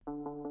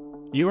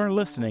You are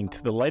listening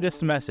to the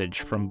latest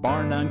message from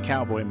Bar None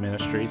Cowboy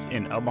Ministries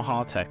in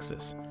Omaha,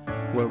 Texas,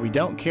 where we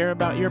don't care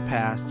about your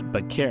past,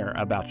 but care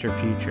about your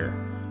future.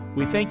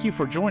 We thank you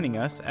for joining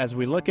us as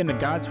we look into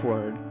God's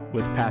Word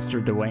with Pastor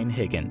Dwayne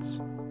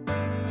Higgins.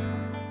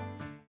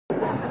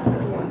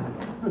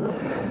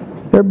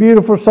 They're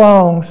beautiful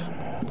songs.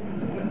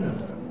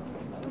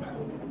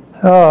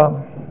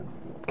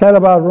 Kind of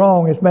about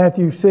wrong, it's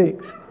Matthew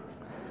 6.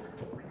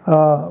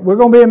 We're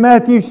going to be in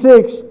Matthew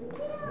 6,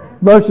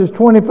 verses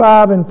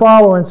 25 and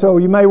following, so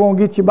you may want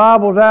to get your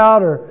Bibles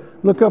out or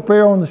look up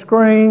here on the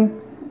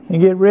screen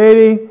and get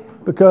ready,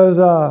 because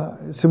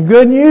some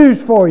good news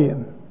for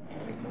you.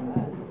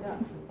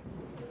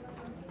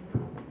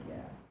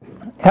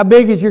 How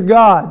big is your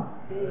God?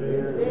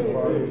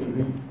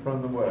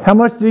 How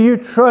much do you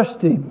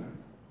trust Him?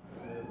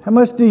 How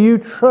much do you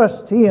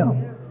trust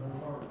Him?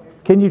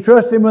 Can you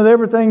trust Him with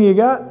everything you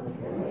got?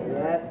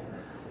 Yes.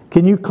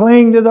 Can you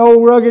cling to the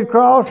old rugged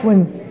cross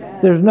when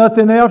there's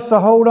nothing else to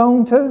hold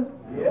on to?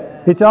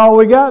 Yes. It's all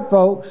we got,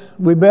 folks.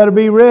 We better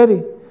be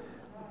ready,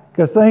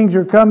 because things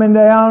are coming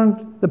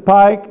down the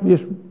pike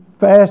just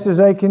fast as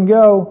they can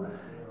go,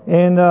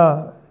 and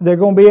they're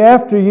going to be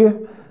after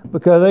you,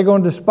 because they're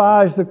going to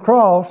despise the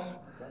cross.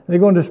 They're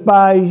going to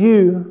despise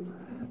you.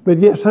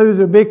 But guess who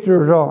the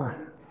victors are?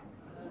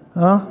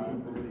 Huh?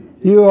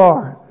 You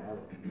are.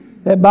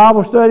 That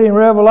Bible study in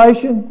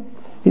Revelation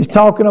is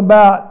talking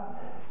about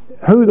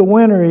who the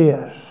winner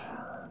is.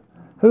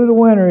 Who the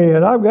winner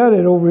is. I've got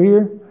it over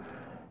here.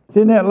 It's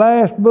in that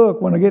last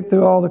book when I get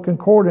through all the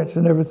concordance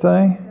and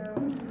everything.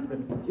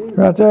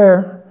 Right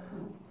there.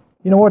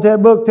 You know what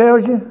that book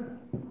tells you?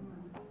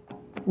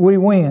 We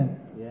win.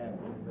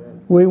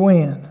 We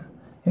win.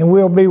 And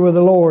we'll be with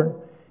the Lord.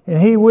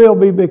 And He will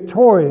be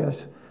victorious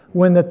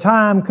when the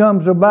time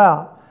comes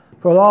about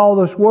for all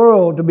this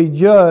world to be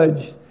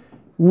judged.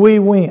 We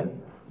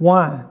win.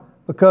 Why?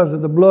 Because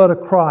of the blood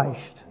of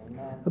Christ.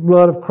 The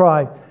blood of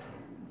Christ.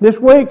 This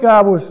week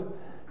I was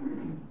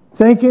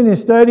thinking and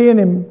studying,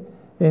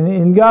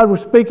 and God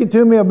was speaking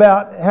to me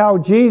about how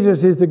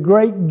Jesus is the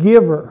great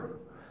giver.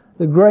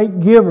 The great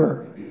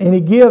giver. And He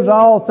gives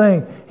all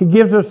things. He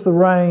gives us the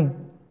rain.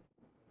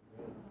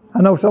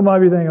 I know some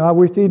of you think, I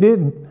wish He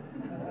didn't.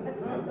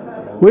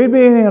 We'd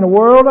be in a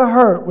world of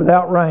hurt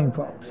without rain,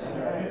 folks.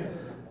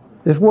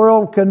 This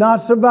world could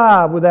not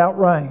survive without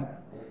rain.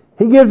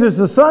 He gives us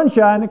the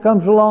sunshine that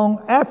comes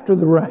along after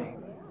the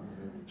rain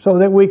so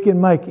that we can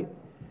make it.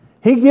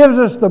 He gives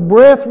us the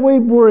breath we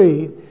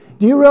breathe.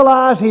 Do you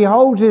realize He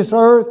holds this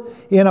earth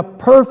in a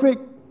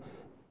perfect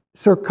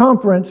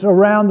circumference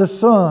around the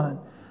sun?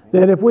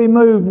 That if we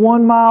move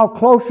 1 mile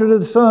closer to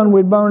the sun,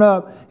 we'd burn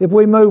up. If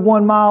we move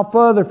 1 mile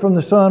further from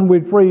the sun,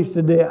 we'd freeze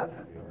to death.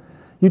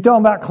 You're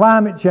talking about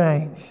climate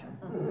change.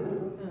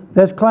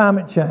 That's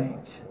climate change.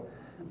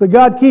 But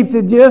God keeps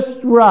it just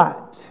right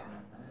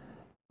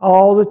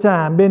all the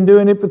time. Been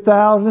doing it for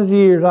thousands of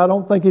years. I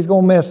don't think He's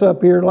going to mess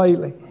up here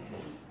lately.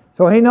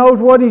 So He knows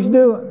what He's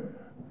doing.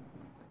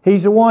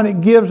 He's the one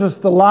that gives us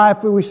the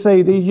life that we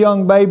see. These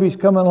young babies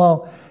coming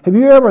along. Have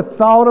you ever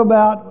thought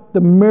about the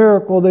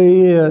miracle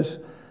there is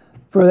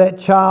for that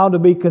child to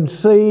be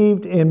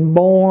conceived and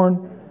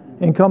born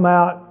and come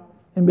out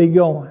and be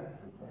going?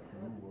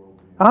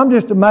 I'm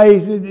just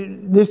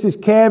amazed. This is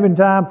calving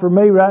time for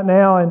me right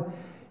now,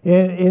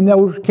 and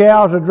those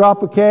cows will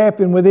drop a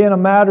calf, and within a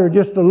matter of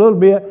just a little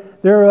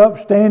bit, they're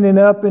up, standing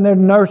up, and they're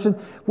nursing.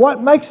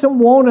 What makes them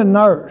want to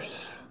nurse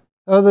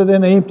other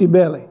than an empty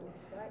belly?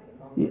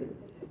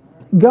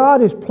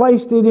 God has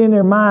placed it in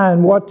their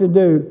mind what to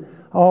do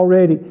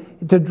already.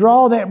 To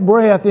draw that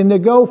breath and to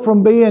go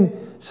from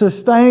being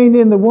sustained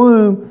in the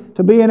womb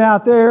to being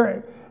out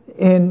there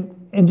and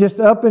just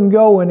up and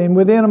going. And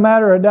within a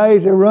matter of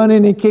days, they're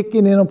running and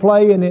kicking and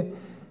playing. And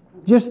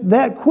just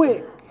that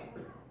quick.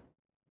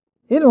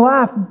 Isn't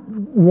life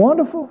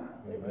wonderful?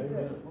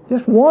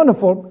 Just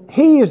wonderful.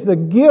 He is the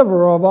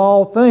giver of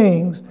all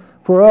things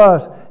for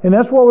us. And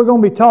that's what we're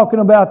going to be talking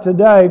about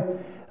today.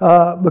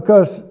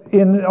 Because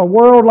in a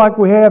world like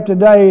we have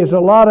today, is a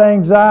lot of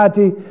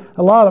anxiety,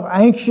 a lot of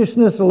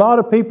anxiousness, a lot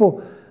of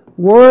people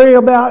worry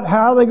about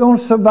how they're going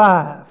to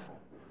survive.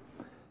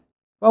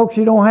 Folks,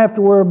 you don't have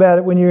to worry about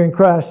it when you're in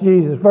Christ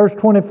Jesus. Verse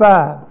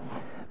 25.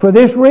 For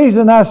this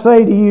reason I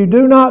say to you,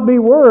 do not be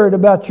worried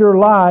about your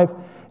life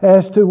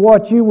as to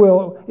what you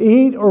will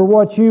eat or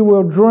what you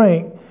will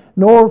drink,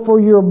 nor for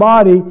your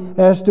body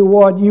as to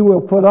what you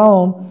will put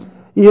on.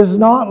 Is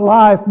not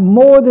life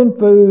more than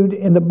food,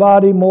 and the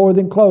body more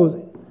than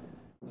clothing?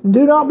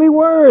 Do not be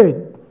worried.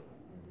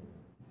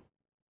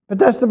 But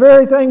that's the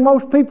very thing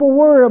most people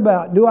worry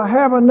about. Do I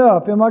have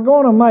enough? Am I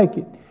going to make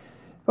it?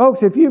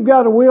 Folks, if you've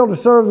got a will to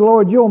serve the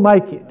Lord, you'll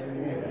make it.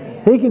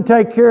 Amen. He can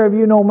take care of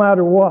you no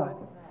matter what.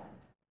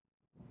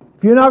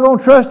 If you're not going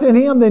to trust in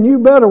Him, then you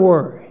better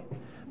worry,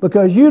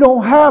 because you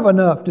don't have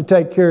enough to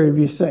take care of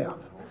yourself.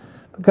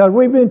 Because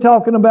we've been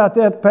talking about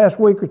that the past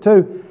week or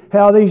two,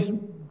 how these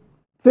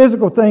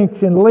Physical things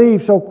can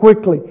leave so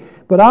quickly.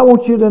 But I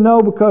want you to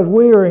know, because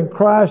we are in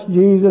Christ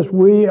Jesus,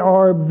 we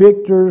are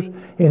victors,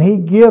 and He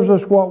gives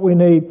us what we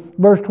need.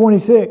 Verse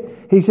 26,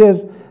 He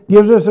says,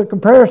 gives us a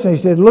comparison.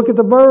 He says, look at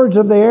the birds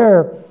of the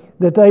air,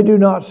 that they do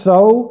not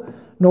sow,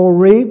 nor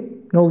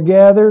reap, nor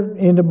gather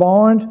into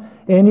barns,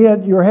 and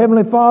yet your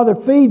heavenly Father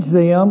feeds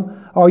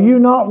them. Are you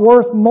not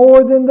worth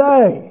more than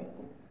they?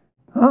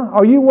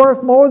 Are you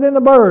worth more than the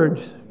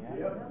birds?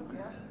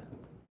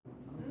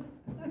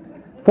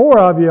 4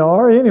 of you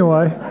are,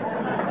 anyway.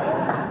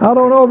 I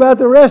don't know about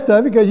the rest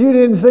of it, because you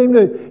didn't seem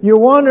to, you're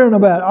wondering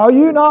about it. Are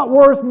you not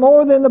worth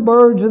more than the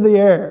birds of the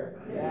air?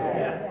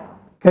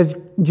 Because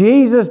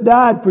Jesus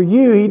died for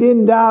you. He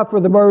didn't die for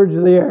the birds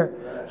of the air.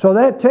 So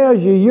that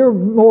tells you you're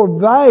more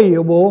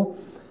valuable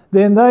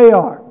than they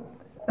are.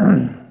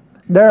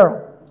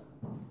 Daryl,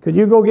 could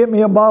you go get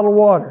me a bottle of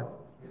water?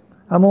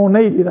 I'm going to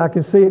need it. I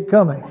can see it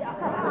coming.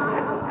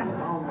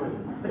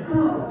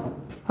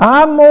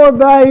 I'm more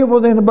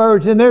valuable than the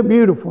birds, and they're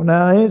beautiful.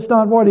 Now, it's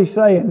not what he's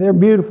saying. They're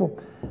beautiful.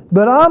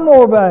 But I'm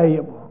more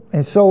valuable,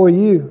 and so are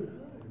you.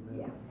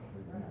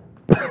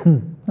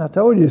 I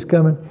told you it's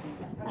coming.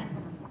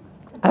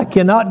 I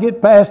cannot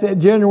get past that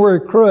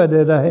January crud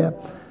that I have.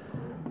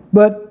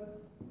 But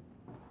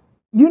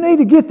you need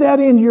to get that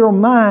into your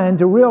mind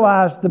to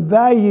realize the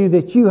value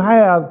that you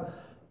have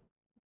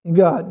in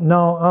God.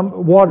 No,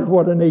 water's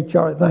what I need,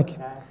 Charlie. Thank you.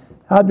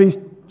 I'd be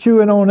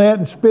chewing on that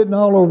and spitting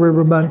all over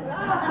everybody.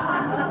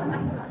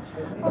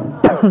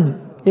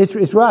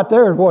 It's right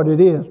there is what it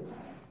is.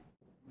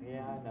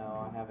 Yeah, I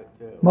know. I have it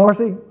too.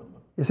 Marcy,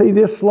 you see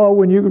this slow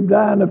when you're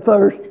dying of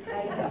thirst?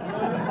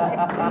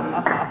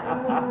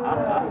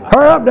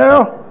 Hurry up,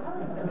 Daryl.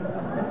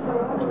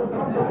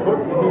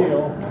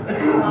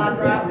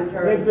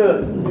 Take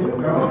this.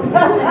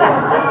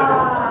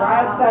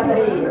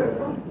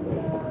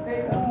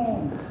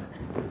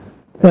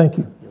 Thank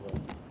you.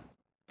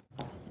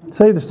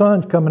 See, the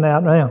sun's coming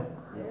out now.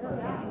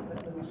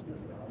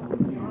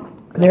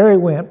 There he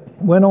went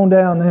on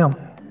down now.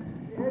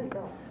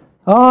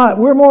 All right,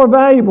 we're more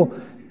valuable.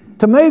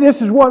 To me,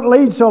 this is what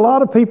leads to a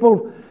lot of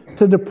people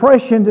to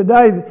depression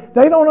today.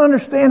 They don't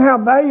understand how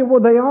valuable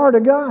they are to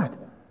God.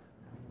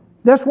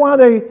 That's why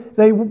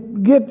they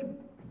get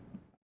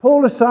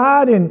pulled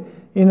aside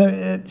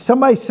and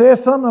somebody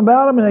says something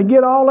about them and they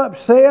get all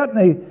upset and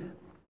they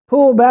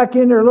pull back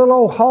in their little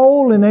old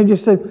hole and they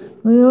just say,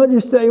 well, I'll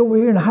just stay over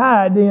here and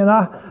hide then.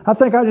 I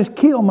think I'll just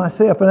kill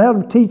myself, and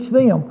that'll teach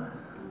them.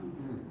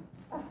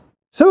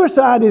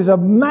 Suicide is a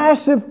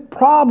massive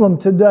problem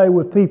today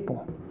with people.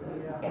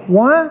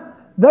 Why?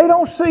 They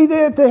don't see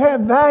that they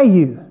have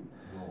value.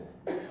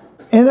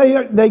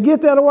 And they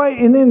get that away,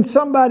 and then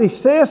somebody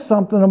says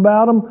something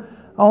about them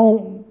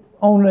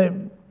on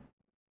the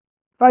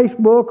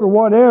Facebook or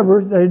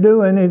whatever they're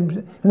doing,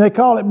 and they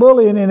call it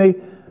bullying, and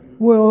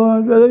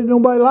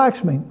nobody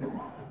likes me.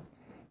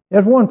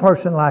 There's one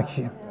person likes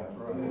you.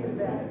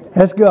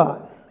 That's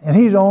God. And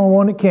He's the only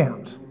one that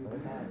counts.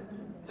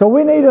 So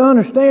we need to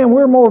understand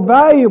we're more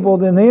valuable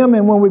than them,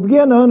 and when we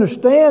begin to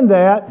understand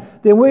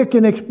that, then we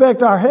can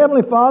expect our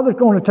Heavenly Father's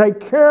going to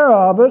take care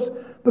of us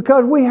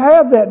because we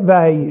have that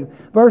value.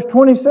 Verse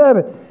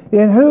 27,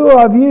 and who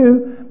of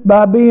you,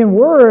 by being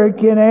worried,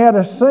 can add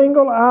a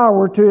single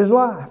hour to his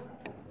life?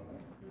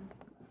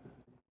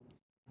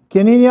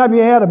 Can any of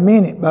you add a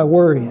minute by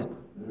worrying?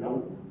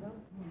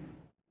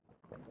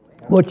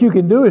 What you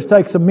can do is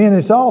take some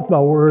minutes off by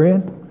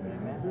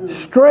worrying.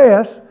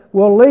 Stress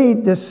will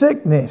lead to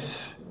sickness.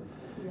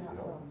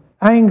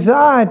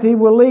 Anxiety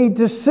will lead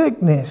to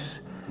sickness.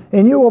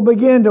 And you will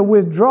begin to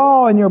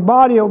withdraw and your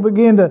body will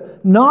begin to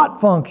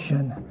not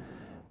function.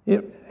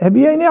 Have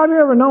any of you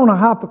ever known a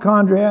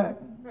hypochondriac?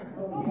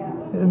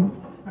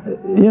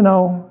 You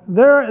know,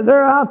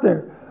 they're out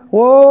there.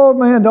 Oh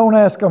man, don't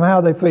ask them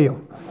how they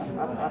feel.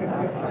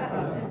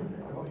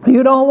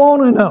 You don't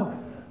want to know.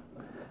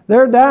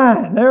 They're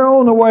dying. They're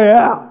on the way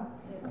out.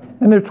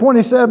 And they're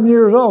 27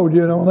 years old,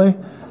 you know.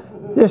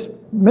 They're just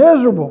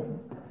miserable.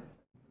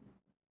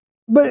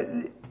 But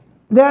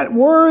that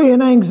worry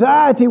and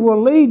anxiety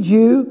will lead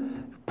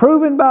you,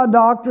 proven by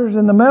doctors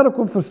and the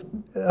medical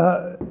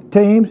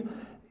teams,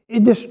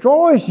 it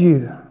destroys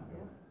you.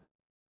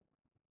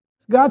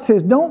 God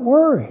says, don't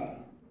worry.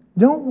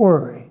 Don't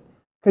worry.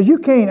 Because you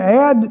can't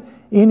add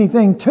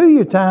anything to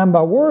your time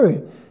by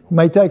worrying. You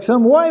may take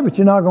some away, but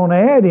you're not going to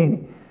add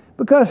any.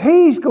 Because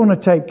He's going to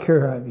take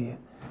care of you.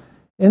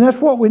 And that's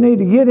what we need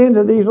to get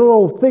into these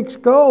little thick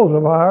skulls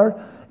of ours,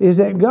 is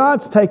that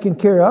God's taking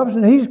care of us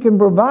and He can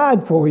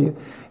provide for you.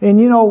 And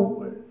you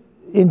know,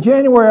 in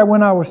January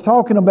when I was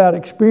talking about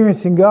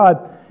experiencing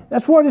God,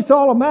 that's what it's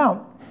all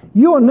about.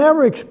 You'll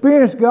never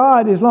experience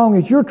God as long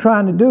as you're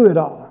trying to do it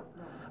all.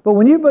 But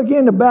when you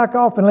begin to back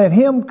off and let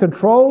Him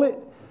control it,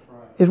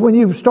 is when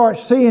you start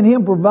seeing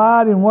Him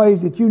provide in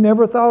ways that you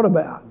never thought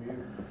about.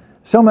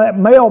 Some of that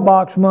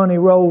mailbox money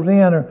rolls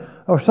in,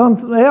 or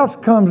something else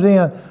comes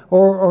in,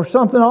 or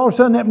something, all of a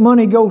sudden that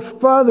money goes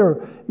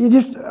further. You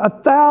just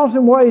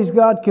 1,000 ways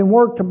God can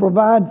work to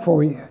provide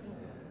for you.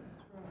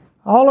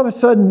 All of a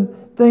sudden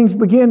things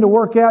begin to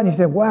work out and you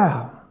say,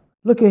 wow,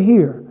 look at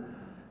here.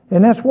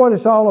 And that's what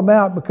it's all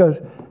about, because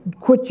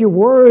quit your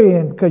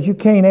worrying because you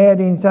can't add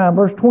any time.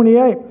 Verse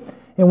 28,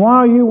 and why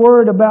are you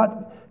worried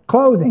about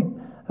clothing?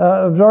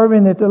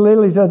 Observing that the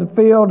lilies of the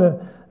field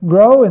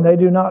grow, and they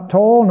do not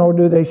toil, nor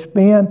do they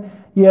spin.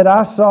 Yet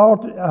I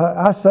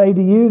say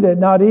to you that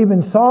not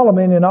even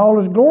Solomon in all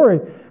his glory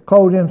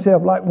clothed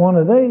himself like one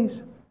of these.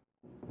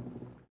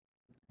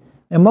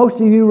 And most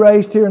of you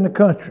raised here in the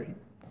country.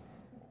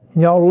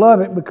 And y'all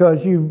love it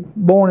because you're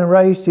born and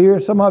raised here.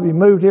 Some of you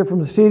moved here from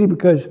the city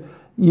because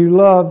you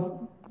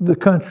love the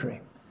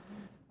country.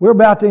 We're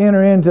about to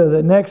enter into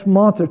the next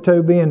month or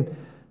two being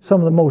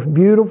some of the most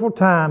beautiful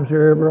times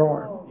there ever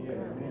are.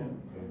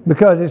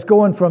 Because it's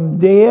going from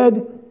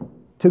dead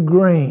to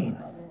green.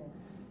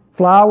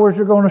 Flowers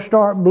are going to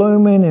start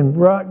blooming and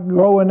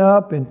growing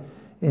up,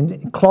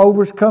 and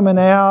clover's coming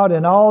out,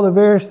 and all the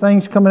various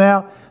things coming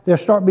out.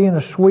 There'll start being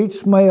a sweet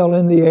smell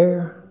in the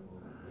air.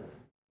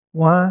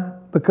 Why?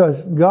 Because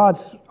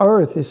God's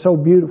earth is so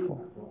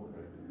beautiful.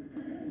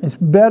 It's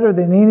better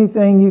than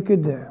anything you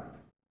could do.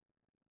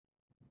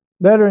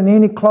 Better than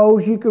any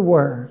clothes you could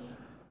wear.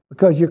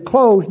 Because your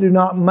clothes do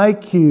not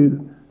make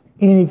you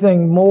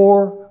anything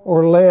more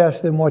or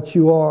less than what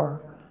you are.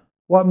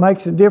 What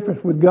makes the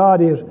difference with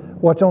God is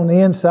what's on the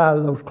inside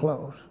of those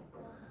clothes.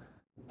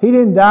 He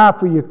didn't die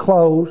for your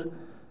clothes.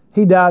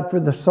 He died for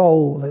the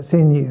soul that's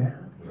in you.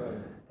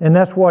 And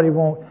that's what He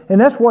wants.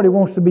 And that's what He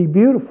wants to be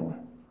beautiful.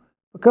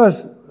 Because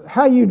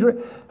how you dress...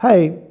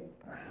 Hey,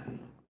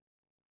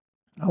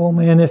 oh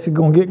man, this is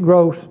going to get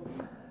gross.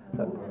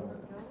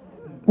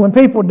 When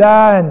people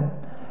die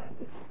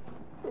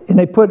and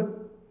they put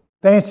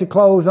fancy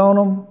clothes on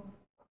them,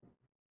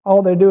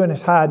 all they're doing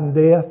is hiding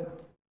death.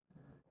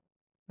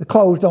 The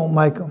clothes don't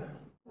make them.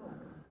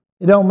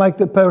 It don't make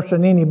the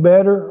person any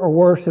better or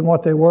worse than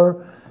what they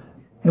were.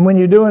 And when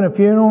you're doing a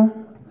funeral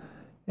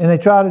and they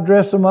try to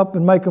dress them up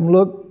and make them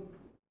look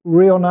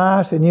real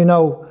nice, and you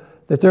know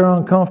that they're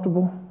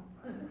uncomfortable.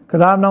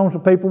 Because I've known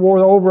some people wore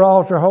the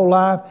overalls their whole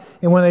life,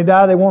 and when they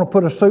die they want to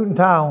put a suit and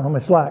tie on them.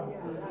 It's like,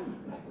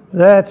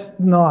 that's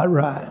not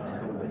right.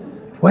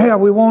 Well,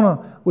 we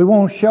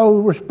want to show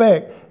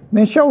respect.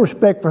 Man, show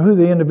respect for who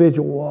the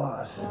individual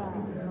was.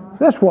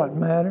 That's what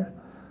matters.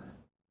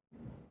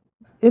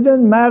 It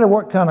doesn't matter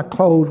what kind of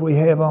clothes we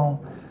have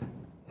on.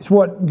 It's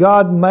what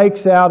God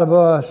makes out of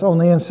us on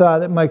the inside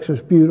that makes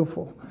us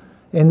beautiful.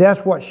 And that's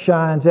what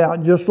shines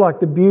out, just like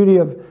the beauty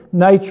of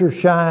nature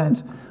shines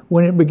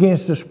when it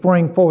begins to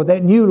spring forward.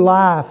 That new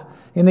life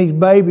in these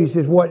babies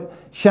is what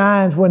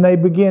shines when they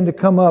begin to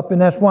come up. And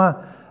that's why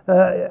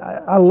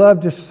I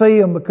love to see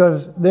them,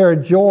 because they're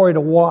a joy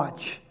to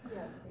watch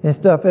and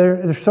stuff.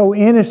 They're so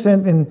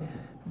innocent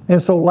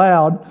and so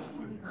loud.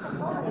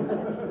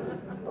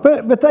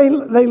 But they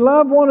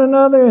love one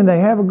another, and they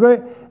have a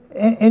great...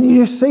 And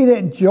you just see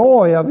that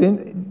joy of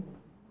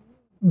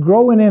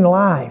growing in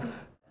life.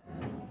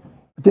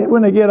 But then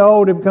when they get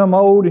old, they become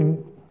old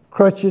and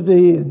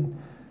crotchety and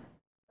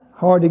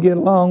hard to get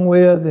along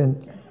with.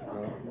 And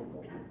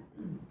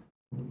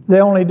they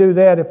only do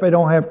that if they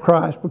don't have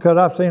Christ. Because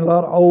I've seen a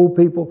lot of old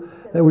people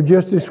that were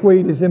just as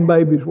sweet as them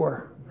babies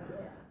were.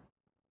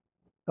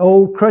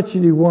 Old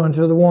crotchety ones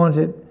are the ones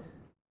that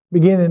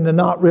beginning to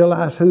not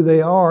realize who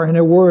they are, and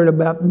they're worried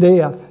about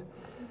death.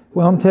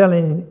 Well, I'm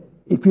telling you,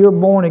 if you're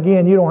born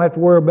again, you don't have to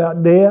worry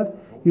about death.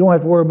 You don't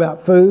have to worry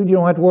about food. You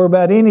don't have to worry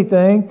about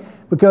anything,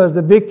 because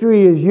the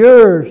victory is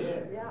yours.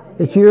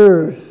 It's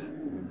yours.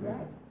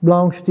 It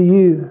belongs to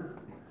you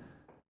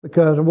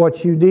because of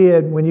what you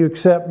did when you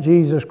accept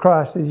Jesus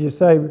Christ as your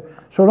Savior.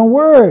 So don't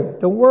worry.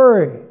 Don't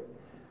worry.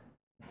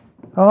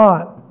 All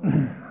right.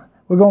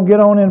 We're going to get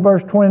on in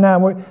verse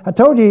 29. I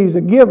told you He's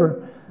a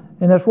giver,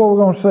 and that's what we're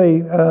going to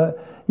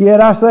see.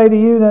 Yet I say to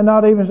you that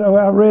not even... So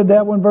I read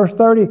that one, verse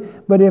 30.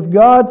 But if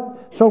God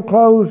so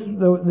clothes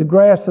the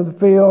grass of the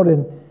field,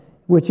 and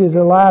which is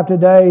alive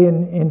today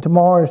and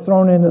tomorrow is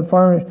thrown into the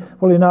furnace,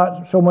 will He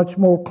not so much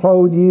more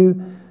clothe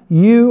you?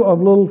 You of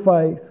little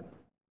faith.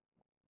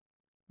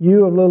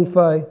 You of little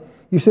faith.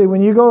 You see,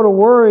 when you go to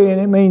worrying,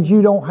 it means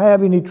you don't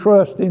have any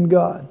trust in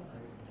God.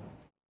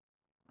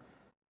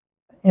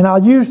 And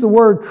I'll use the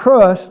word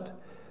trust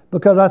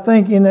because I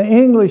think in the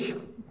English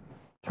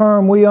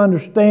term we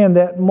understand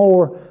that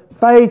more.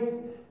 Faith,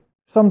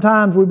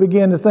 sometimes we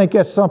begin to think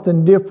that's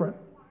something different.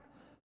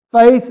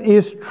 Faith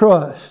is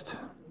trust.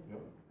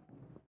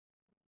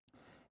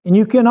 And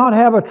you cannot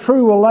have a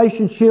true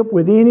relationship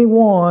with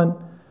anyone,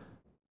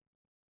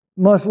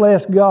 much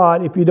less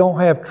God, if you don't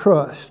have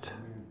trust.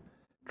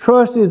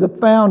 Trust is the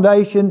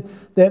foundation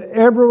that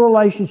every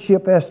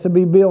relationship has to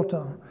be built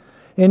on.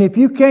 And if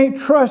you can't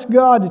trust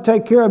God to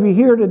take care of you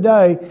here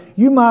today,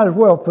 you might as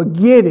well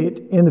forget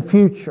it in the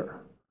future.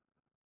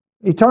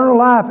 Eternal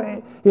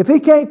life, if He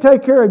can't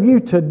take care of you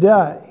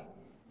today,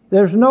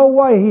 there's no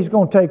way He's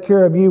going to take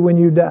care of you when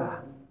you die.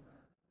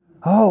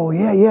 Oh,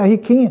 yeah, He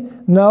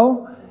can.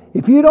 No.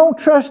 If you don't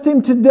trust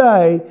Him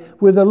today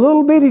with the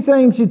little bitty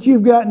things that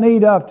you've got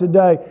need of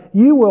today,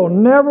 you will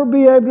never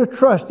be able to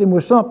trust Him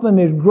with something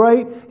as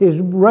great as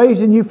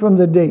raising you from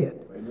the dead.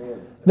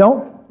 Amen.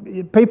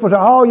 People say,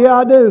 oh yeah,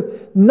 I do.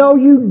 No,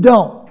 you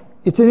don't.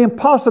 It's an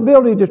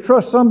impossibility to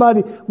trust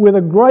somebody with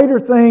a greater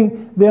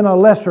thing than a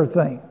lesser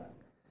thing.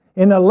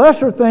 And the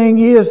lesser thing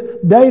is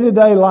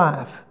day-to-day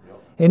life.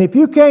 And if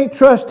you can't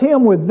trust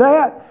Him with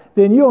that,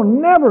 then you'll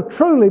never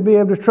truly be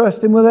able to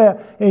trust Him with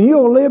that. And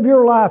you'll live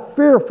your life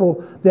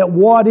fearful that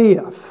what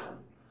if?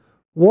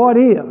 What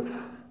if?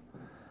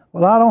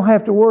 Well, I don't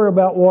have to worry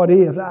about what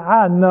if.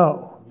 I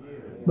know.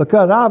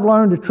 Because I've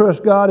learned to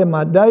trust God in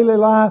my daily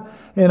life,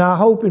 and I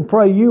hope and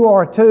pray you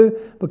are too,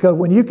 because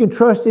when you can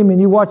trust Him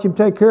and you watch Him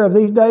take care of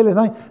these daily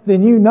things,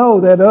 then you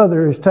know that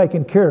other is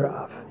taken care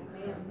of.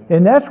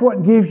 And that's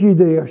what gives you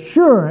the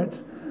assurance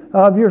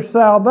of your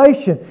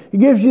salvation. It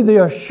gives you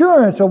the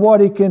assurance of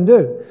what He can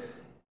do.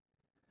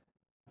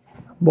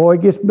 Boy,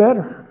 it gets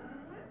better.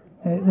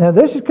 Now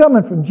this is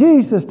coming from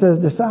Jesus to His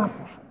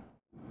disciples.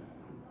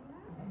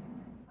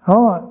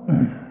 All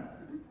right.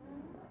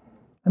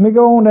 Let me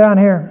go on down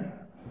here.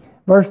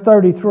 Verse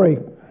 33.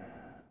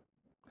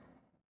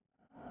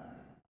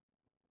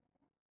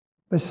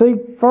 But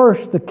seek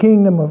first the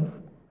kingdom of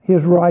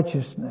His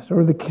righteousness,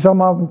 or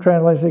some of them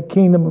translate the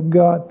kingdom of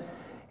God,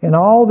 and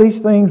all these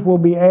things will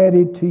be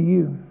added to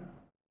you.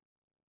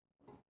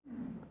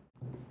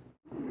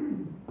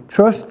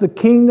 Trust the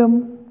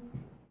kingdom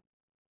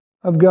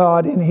of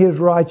God and His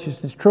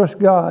righteousness. Trust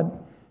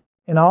God,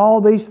 and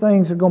all these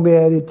things are going to be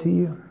added to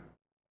you.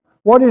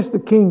 What is the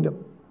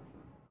kingdom?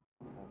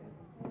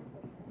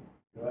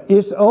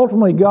 It's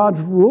ultimately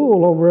God's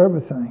rule over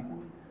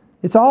everything.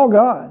 It's all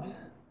God's.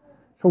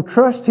 So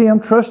trust Him,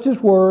 trust His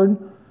Word,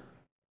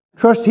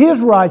 trust His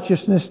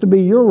righteousness to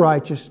be your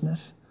righteousness,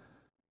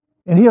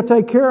 and He'll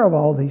take care of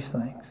all these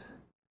things.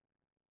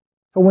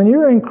 So when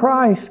you're in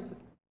Christ,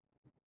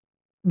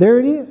 there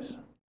it is.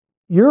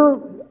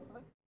 Your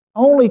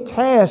only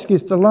task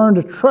is to learn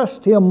to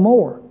trust Him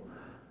more.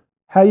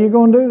 How are you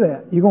going to do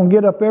that? You're going to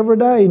get up every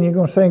day and you're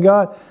going to say,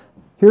 God,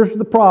 here's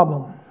the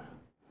problem.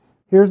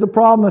 Here's the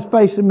problem that's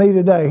facing me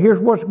today. Here's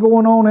what's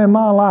going on in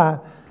my life.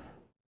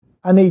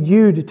 I need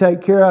you to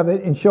take care of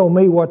it and show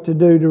me what to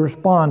do to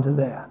respond to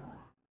that.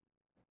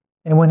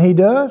 And when He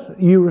does,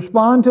 you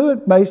respond to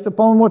it based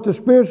upon what the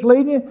Spirit's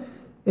leading you,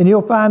 and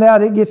you'll find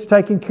out it gets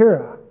taken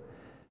care of.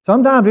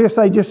 Sometimes He'll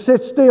say, just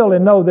sit still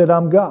and know that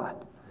I'm God.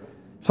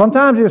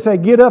 Sometimes He'll say,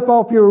 get up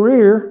off your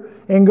rear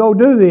and go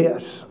do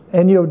this,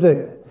 and you'll do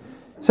it.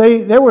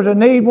 See, there was a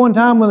need one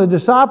time when the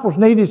disciples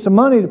needed some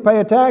money to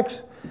pay a tax.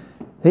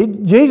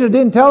 Jesus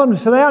didn't tell them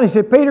to sit down. He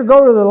said, Peter,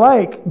 go to the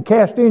lake and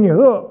cast in your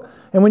hook.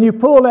 And when you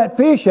pull that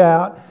fish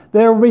out,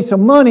 there will be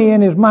some money in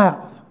his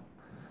mouth.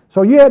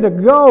 So you had to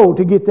go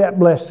to get that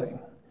blessing.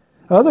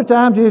 Other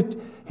times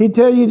he'd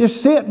tell you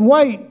just sit and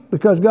wait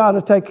because God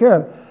will take care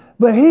of it.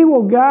 But He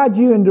will guide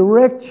you and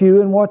direct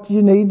you in what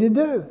you need to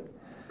do.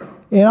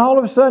 And all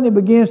of a sudden it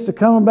begins to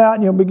come about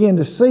and you'll begin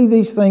to see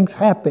these things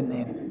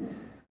happening.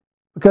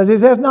 Because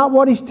is that not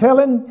what He's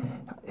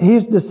telling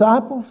His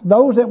disciples,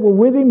 those that were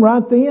with Him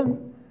right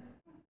then?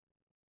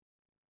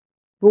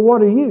 But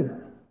what are you?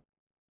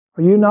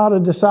 Are you not a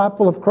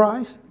disciple of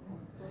Christ?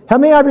 How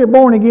many of you are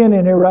born again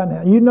in here right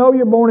now? You know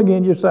you're born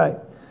again, you're saved.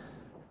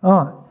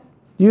 Do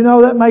you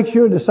know that makes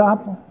you a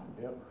disciple?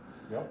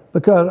 Yep.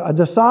 Because a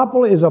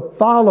disciple is a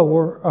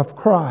follower of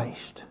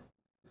Christ.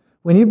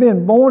 When you've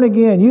been born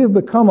again, you've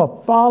become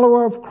a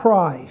follower of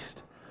Christ.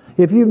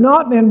 If you've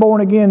not been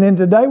born again, then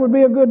today would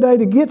be a good day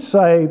to get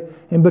saved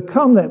and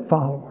become that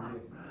follower.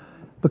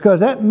 Because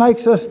that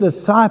makes us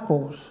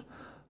disciples.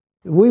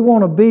 We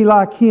want to be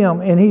like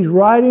Him, and He's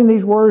writing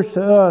these words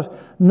to us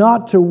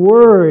not to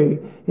worry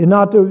and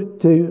not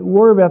to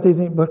worry about these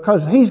things,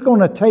 because He's going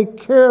to take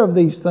care of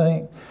these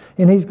things,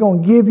 and He's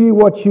going to give you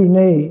what you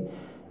need.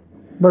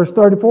 Verse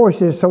 34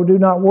 says, so do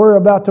not worry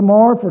about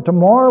tomorrow, for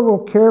tomorrow will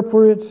care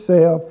for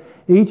itself.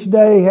 Each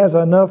day has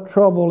enough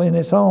trouble in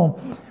its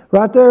own.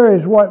 Right there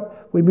is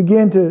what we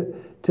begin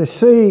to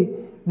see,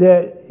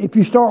 that if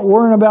you start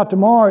worrying about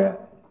tomorrow,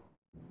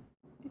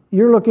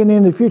 you're looking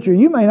into the future.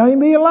 You may not even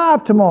be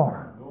alive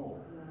tomorrow.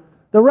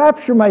 The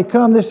rapture may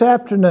come this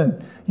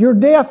afternoon. Your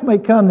death may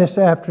come this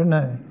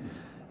afternoon.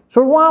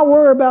 So why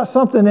worry about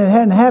something that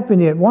hadn't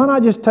happened yet? Why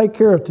not just take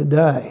care of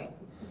today?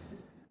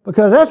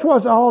 Because that's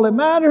what's all that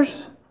matters.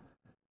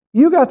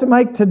 You got to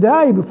make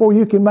today before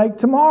you can make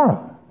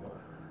tomorrow.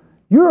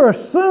 You're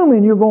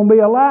assuming you're going to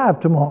be alive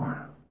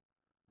tomorrow.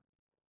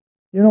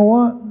 You know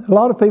what? A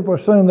lot of people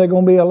assume they're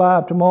going to be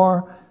alive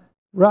tomorrow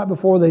right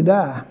before they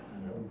die.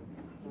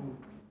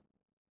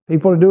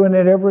 People are doing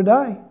it every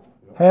day.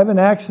 Having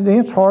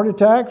accidents, heart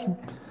attacks,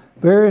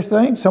 various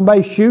things.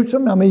 Somebody shoots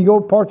them. I mean, you go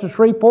to parts of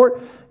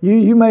Shreveport,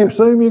 you may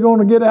assume you're going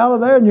to get out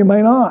of there, and you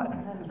may not.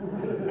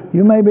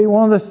 You may be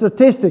one of the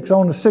statistics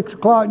on the 6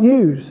 o'clock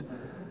news.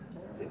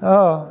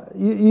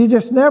 You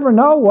just never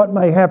know what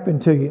may happen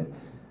to you.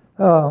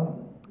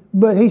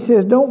 But He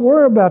says, don't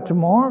worry about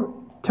tomorrow.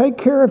 Take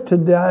care of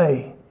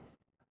today.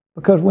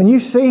 Because when you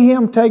see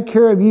Him take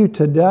care of you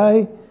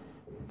today,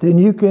 then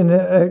you can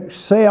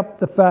accept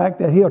the fact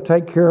that He'll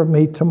take care of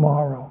me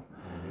tomorrow.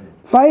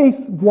 Faith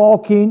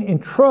walking in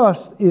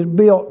trust is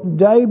built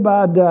day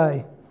by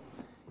day.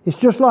 It's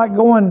just like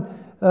going,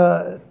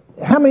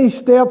 how many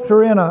steps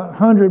are in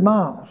 100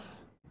 miles?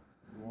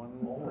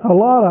 A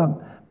lot of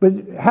them.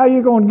 But how are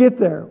you going to get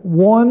there?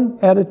 One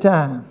at a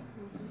time.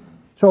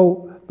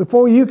 So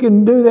before you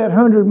can do that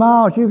 100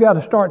 miles, you've got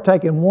to start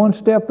taking one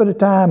step at a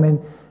time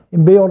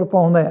and build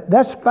upon that.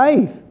 That's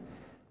faith.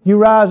 You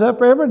rise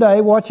up every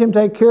day, watch Him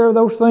take care of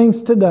those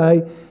things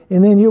today,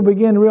 and then you'll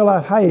begin to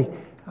realize, hey,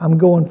 I'm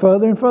going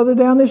further and further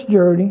down this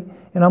journey,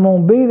 and I'm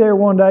going to be there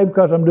one day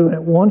because I'm doing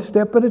it one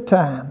step at a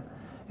time,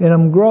 and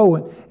I'm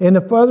growing. And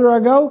the further I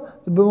go,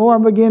 the more I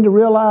begin to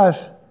realize,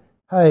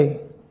 hey,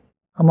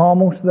 I'm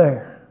almost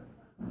there.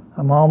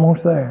 I'm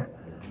almost there.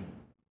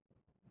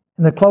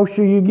 And the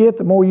closer you get,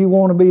 the more you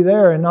want to be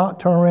there and not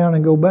turn around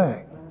and go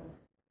back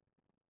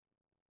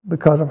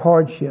because of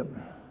hardship.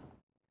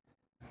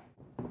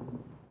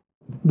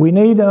 We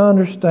need to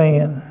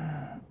understand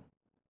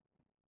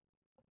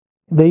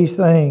these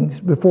things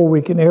before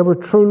we can ever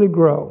truly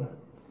grow.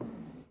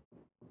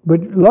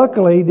 But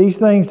luckily, these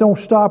things don't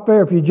stop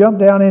there. If you jump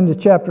down into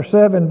chapter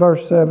 7,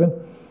 verse 7,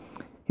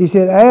 he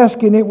said,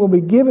 ask and it will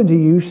be given to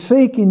you,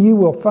 seek and you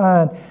will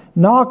find,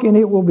 knock and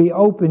it will be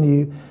opened to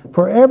you.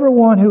 For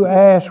everyone who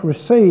asks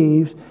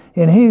receives,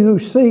 and he who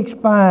seeks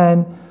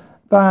finds,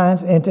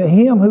 and to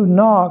him who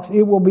knocks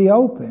it will be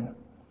open.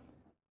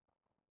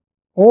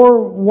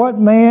 Or what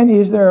man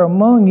is there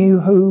among you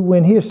who,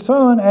 when his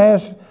son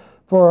asks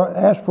for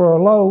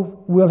a loaf,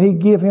 will he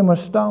give him a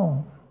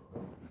stone?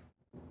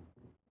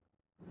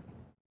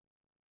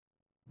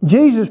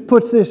 Jesus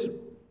puts this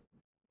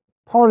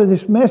part of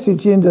this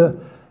message into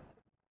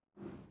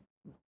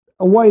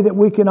a way that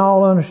we can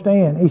all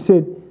understand. He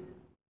said,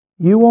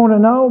 you want to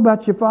know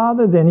about your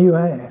Father? Then you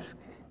ask.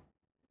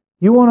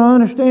 You want to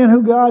understand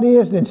who God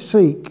is? Then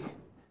seek.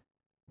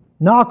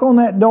 Knock on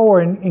that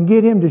door and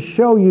get Him to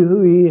show you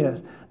who He is.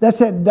 That's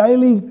that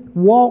daily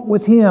walk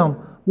with Him,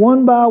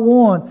 one by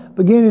one,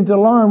 beginning to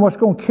learn what's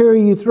going to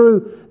carry you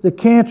through the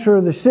cancer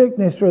or the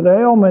sickness or the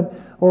ailment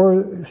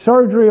or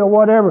surgery or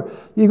whatever.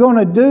 You're going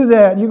to do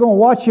that. You're going to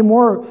watch Him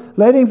work.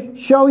 Let Him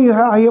show you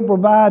how He'll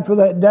provide for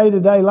that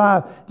day-to-day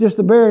life. Just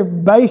the very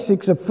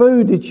basics of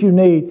food that you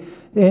need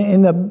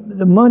and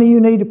the money you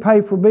need to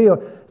pay for bills.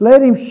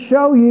 Let Him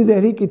show you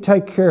that He can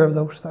take care of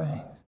those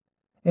things.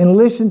 And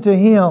listen to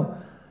Him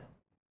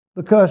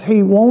because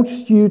He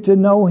wants you to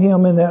know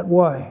Him in that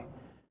way.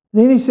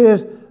 Then He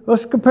says,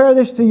 let's compare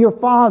this to your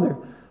father.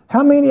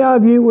 How many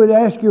of you would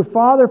ask your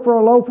father for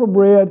a loaf of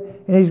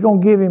bread and he's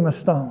going to give him a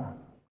stone?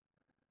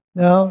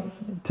 Now,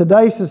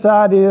 today's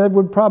society, there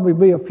would probably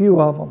be a few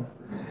of them.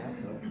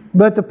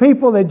 But the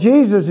people that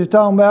Jesus is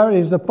talking about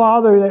is the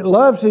father that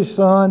loves his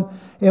son,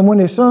 and when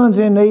his son's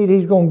in need,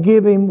 he's going to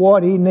give him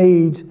what he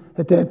needs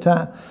at that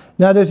time.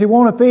 Now, does he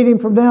want to feed him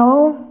from now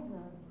on?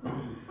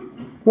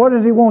 What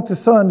does he want the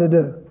son to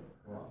do?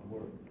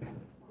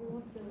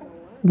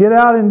 Get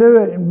out and do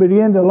it and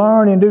begin to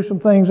learn and do some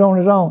things on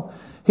his own.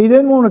 He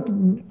didn't want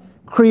to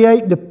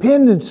create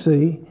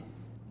dependency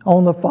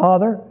on the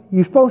Father.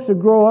 You're supposed to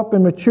grow up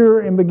and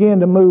mature and begin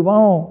to move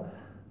on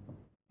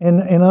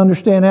and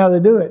understand how to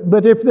do it.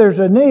 But if there's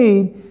a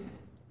need,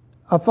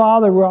 a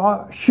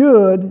father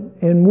should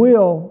and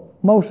will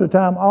most of the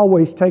time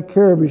always take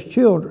care of his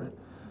children.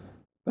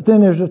 But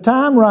then there's a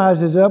time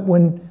rises up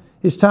when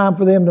it's time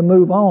for them to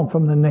move on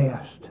from the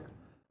nest.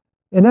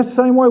 And that's the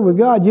same way with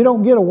God. You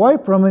don't get away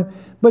from Him,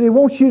 but He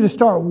wants you to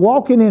start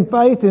walking in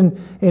faith and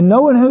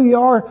knowing who you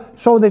are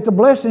so that the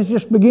blessings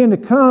just begin to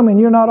come and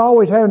you're not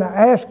always having to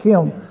ask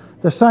Him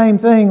the same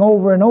thing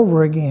over and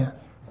over again.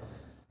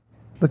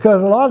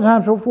 Because a lot of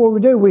times what we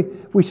do,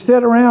 we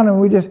sit around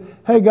and we just,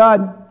 hey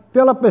God,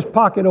 fill up this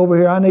pocket over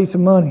here. I need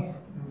some money.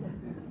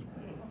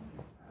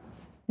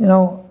 You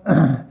know,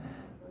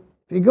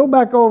 if you go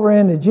back over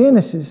into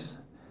Genesis,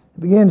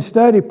 begin to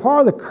study,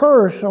 part of the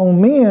curse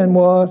on men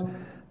was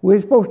we're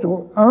supposed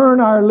to earn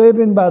our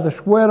living by the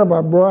sweat of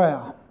our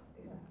brow.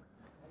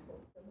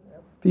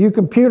 For you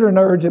computer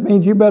nerds, it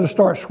means you better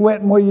start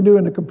sweating what you do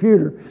in the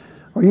computer,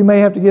 or you may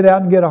have to get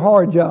out and get a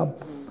hard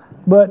job.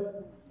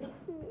 But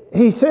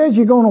He says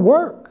you're going to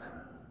work.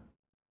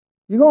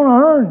 You're going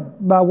to earn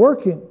by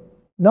working,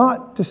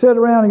 not to sit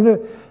around and do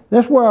it.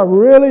 That's where I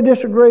really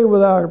disagree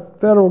with our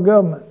federal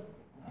government.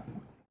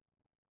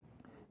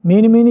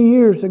 Many, many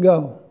years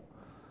ago,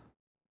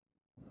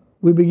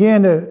 we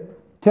began to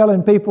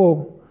telling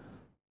people,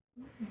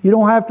 you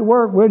don't have to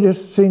work, we'll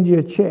just send you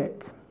a check.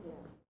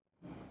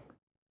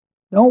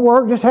 Don't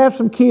work, just have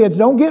some kids.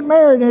 Don't get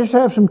married and just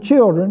have some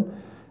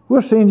children.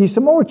 We'll send you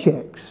some more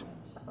checks.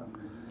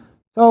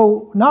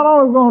 So not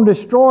only are we going to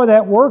destroy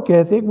that work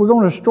ethic, we're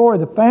going to destroy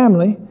the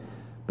family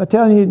by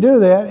telling you to do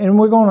that, and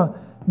we're going to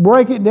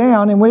break it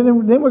down, and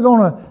then we're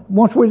going to,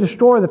 once we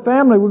destroy the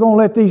family, we're going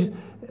to let these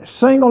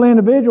single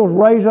individuals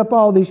raise up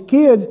all these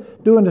kids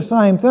doing the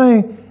same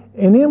thing,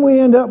 and then we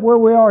end up where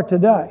we are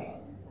today.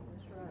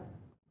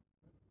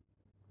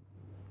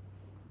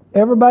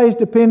 Everybody's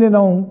dependent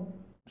on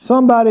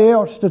somebody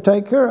else to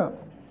take care of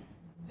them.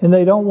 And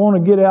they don't want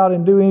to get out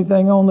and do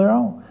anything on their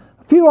own.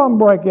 A few of them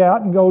break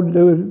out and go to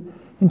do it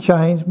and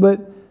change. But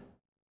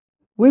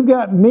we've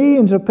got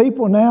millions of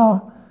people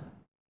now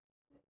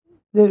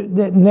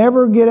that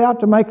never get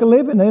out to make a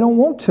living. They don't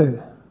want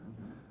to,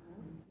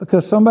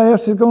 because somebody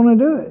else is going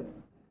to do it.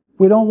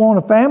 We don't want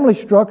a family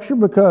structure,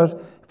 because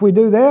if we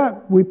do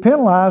that, we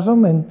penalize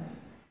them,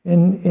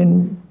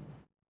 and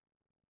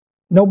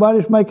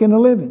nobody's making a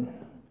living.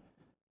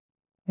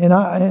 And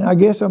I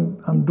guess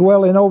I'm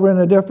dwelling over in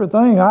a different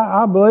thing.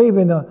 I believe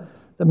in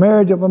the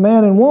marriage of a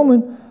man and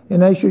woman,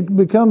 and they should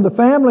become the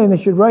family, and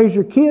they should raise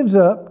their kids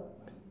up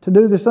to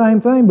do the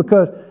same thing,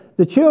 because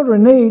the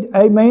children need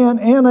a man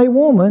and a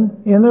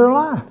woman in their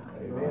life.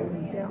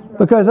 Amen.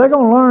 Because they're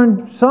going to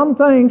learn some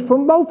things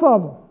from both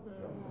of them.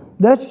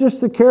 That's just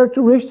the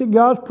characteristic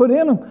God's put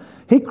in them.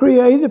 He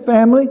created a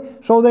family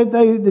so that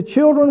the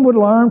children would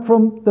learn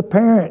from the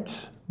parents,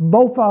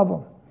 both of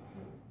them.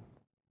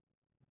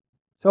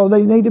 So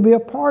they need to be a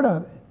part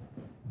of it.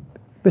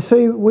 But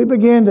see, we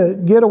began to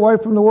get away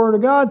from the Word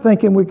of God,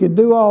 thinking we could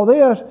do all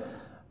this.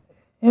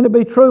 And to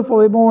be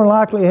truthful, it more than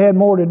likely had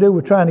more to do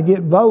with trying to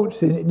get votes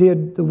than it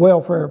did the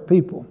welfare of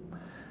people.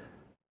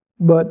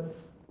 But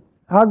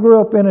I grew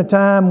up in a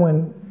time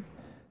when,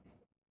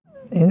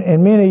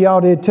 and many of y'all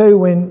did too,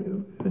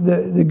 when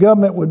the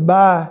government would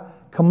buy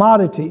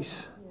commodities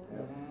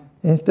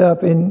and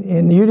stuff.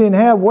 And you didn't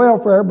have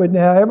welfare, but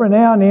now every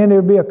now and then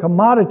there would be a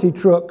commodity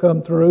truck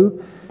come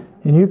through.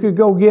 And you could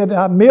go get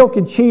milk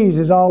and cheese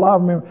is all I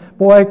remember.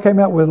 Boy, they came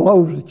out with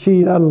loaves of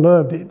cheese. I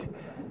loved it.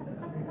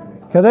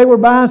 Because they were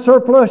buying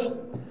surplus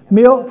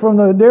milk from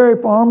the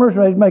dairy farmers,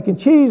 and they was making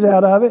cheese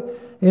out of it.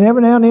 And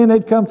every now and then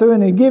they'd come through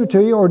and they'd give it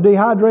to you, or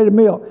dehydrated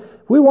milk.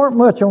 We weren't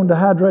much on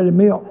dehydrated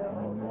milk.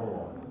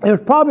 There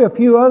was probably a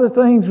few other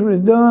things that was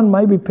done,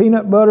 maybe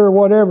peanut butter or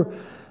whatever.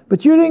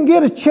 But you didn't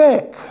get a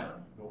check.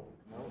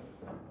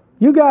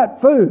 You got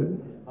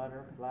food.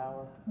 Butter,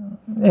 flour.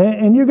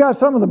 And you got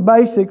some of the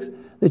basics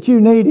that you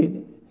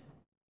needed.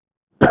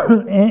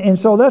 and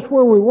so that's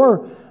where we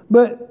were.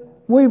 But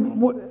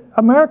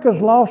America's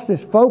lost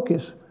its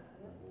focus.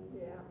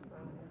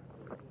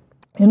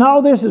 And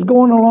all this is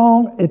going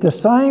along at the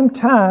same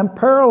time,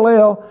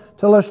 parallel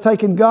to us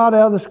taking God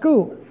out of the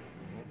school.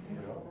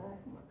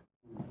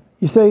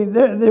 You see,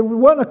 there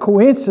wasn't a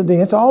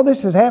coincidence. All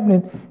this is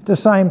happening at the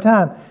same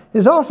time.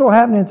 It's also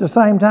happening at the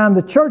same time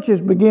the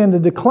churches began to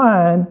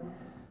decline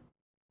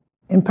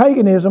and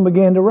paganism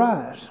began to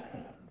rise.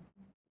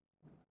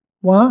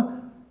 Why?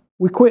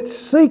 We quit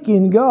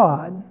seeking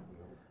God.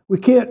 We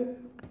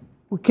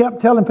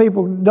kept telling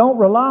people, don't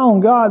rely on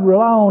God,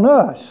 rely on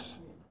us.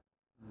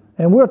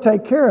 And we'll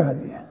take care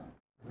of you.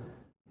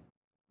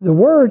 The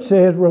Word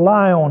says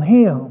rely on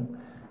Him.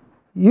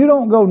 You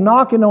don't go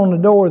knocking on the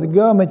door of the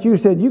government. You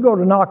said you go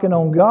to knocking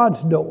on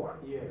God's door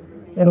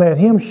and let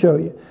Him show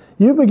you.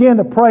 You begin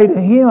to pray to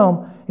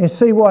Him and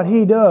see what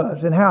He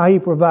does and how He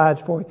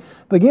provides for you.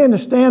 Begin to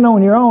stand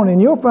on your own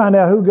and you'll find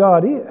out who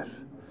God is.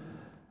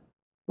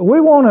 But we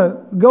want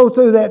to go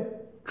through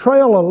that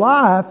trail of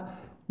life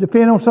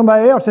depending on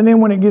somebody else, and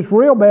then when it gets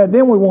real bad,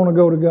 then we want to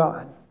go to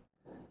God.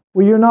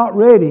 Well, you're not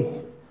ready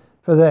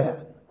for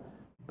that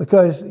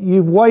because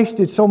you've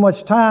wasted so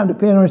much time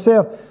depending on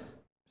yourself.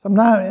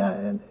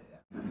 Sometimes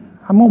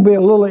I'm going to be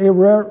a little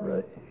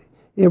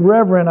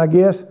irreverent, I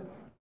guess,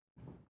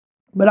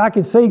 but I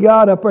can see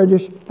God up there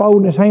just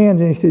folding His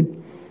hands, and He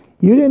said,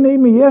 you didn't need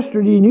me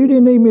yesterday and you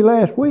didn't need me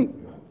last week.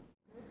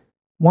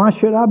 Why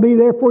should I be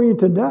there for you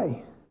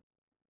today?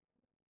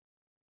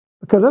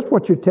 Because that's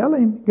what you're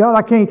telling Him. God,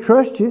 I can't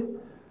trust you.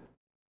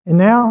 And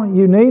now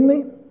you need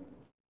me?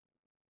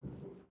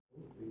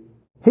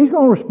 He's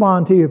going to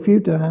respond to you a few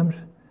times.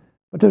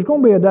 But there's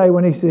going to be a day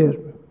when He says,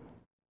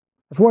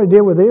 that's what He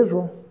did with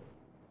Israel.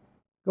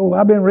 Oh,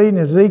 I've been reading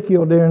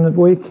Ezekiel during the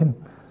week,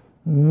 and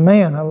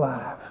man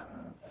alive.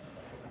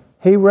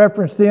 He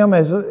referenced them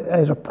as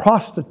a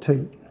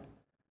prostitute.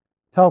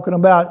 Talking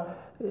about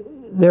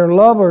their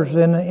lovers,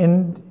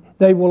 and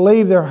they will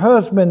leave their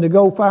husband to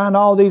go find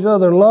all these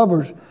other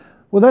lovers.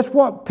 Well, that's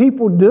what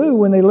people do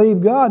when they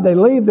leave God. They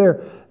leave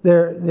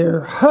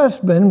their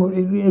husband,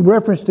 in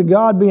reference to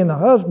God being the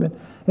husband,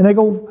 and they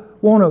go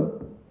want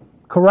to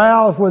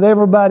carouse with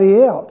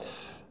everybody else.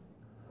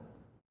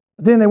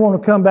 But then they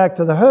want to come back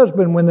to the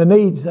husband when the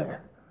need's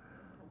there.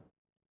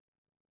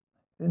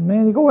 And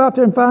man, you go out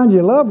there and find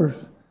your lovers.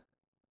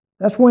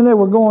 That's when they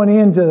were going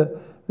into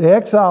the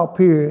exile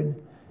period.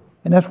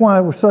 And that's why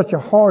it was such a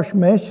harsh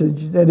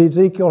message that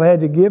Ezekiel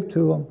had to give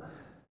to them,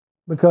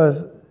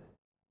 because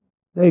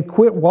they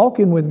quit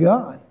walking with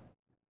God.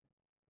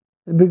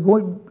 They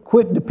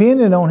quit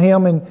depending on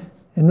Him,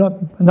 and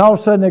all of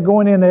a sudden they're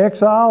going into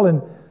exile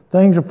and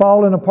things are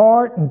falling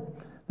apart and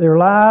their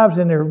lives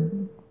and their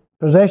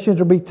possessions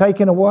will be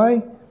taken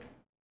away.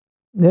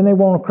 Then they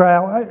want to cry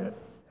out,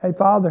 hey,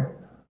 Father,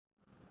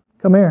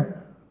 come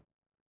here.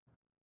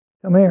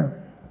 Come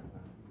here.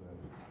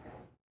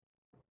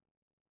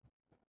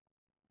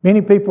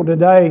 Many people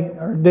today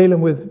are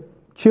dealing with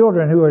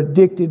children who are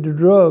addicted to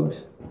drugs.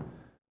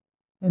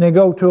 And they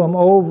go to them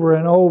over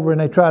and over, and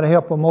they try to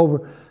help them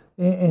over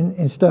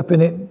and stuff.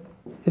 And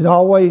it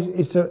always,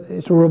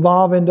 it's a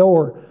revolving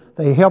door.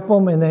 They help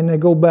them, and then they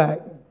go back.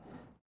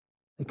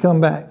 They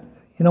come back.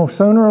 You know,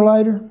 sooner or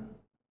later,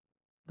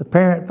 the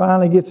parent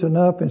finally gets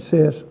enough and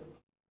says,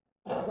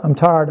 I'm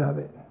tired of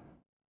it.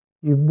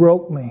 You've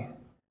broke me.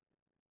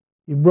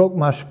 You broke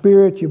my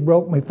spirit. You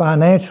broke me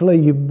financially.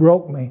 You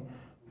broke me.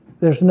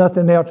 There's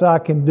nothing else I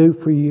can do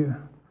for you.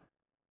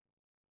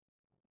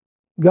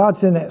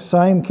 God's in that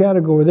same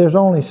category. There's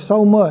only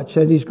so much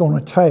that He's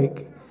going to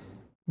take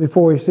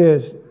before He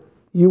says,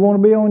 you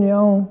want to be on your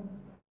own?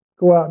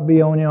 Go out and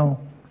be on your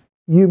own.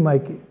 You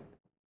make it.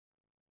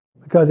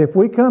 Because if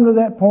we come to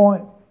that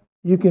point,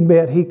 you can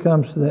bet He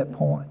comes to that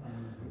point.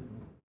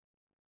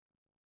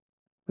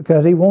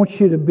 Because He wants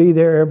you to be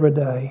there every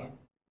day.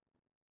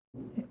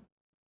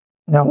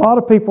 Now, a lot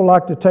of people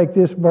like to take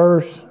this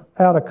verse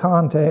out of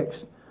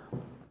context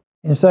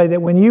and say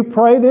that when you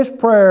pray this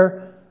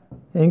prayer,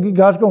 and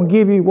God's going to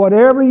give you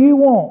whatever you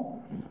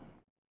want.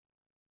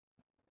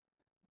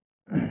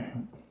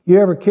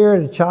 You ever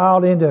carried a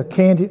child into a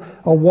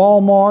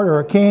Walmart or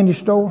a candy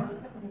store?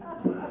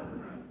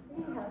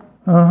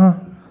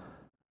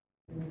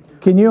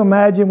 Can you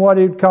imagine what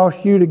it would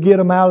cost you to get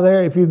them out of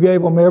there if you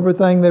gave them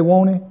everything they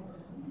wanted?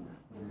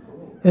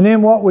 And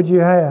then what would you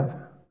have?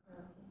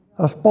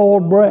 A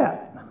spoiled brat.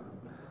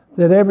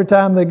 That every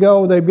time they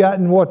go, they've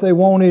gotten what they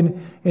wanted,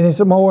 and it's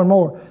more and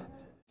more.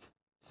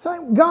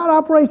 God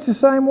operates the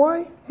same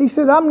way. He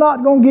said, I'm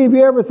not going to give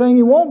you everything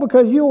you want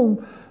because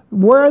you'll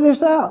wear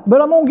this out.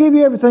 But I'm going to give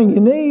you everything you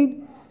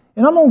need.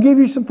 And I'm going to give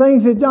you some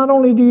things that not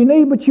only do you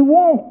need, but you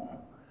want.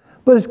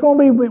 But it's going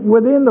to be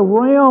within the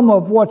realm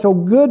of what's so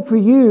good for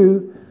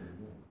you,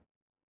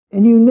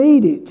 and you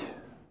need it.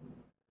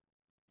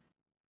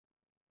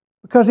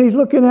 Because He's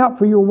looking out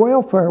for your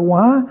welfare.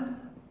 Why?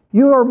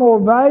 You are more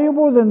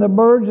valuable than the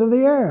birds of the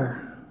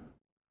air.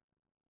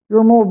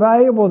 You're more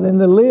valuable than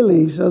the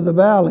lilies of the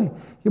valley.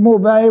 You're more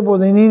valuable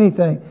than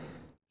anything.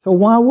 So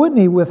why wouldn't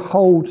He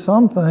withhold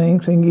some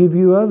things and give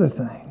you other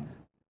things?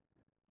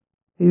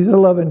 He's a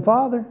loving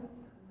Father.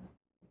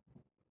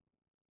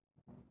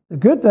 The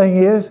good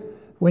thing is,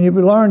 when you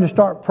learn to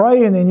start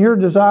praying and your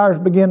desires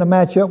begin to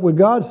match up with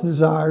God's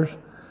desires,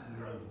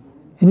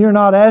 and you're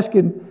not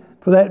asking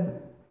for that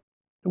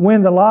to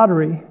win the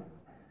lottery,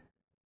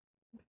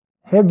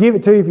 He'll give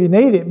it to you if you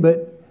need it,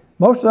 but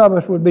most of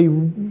us would be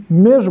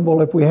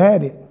miserable if we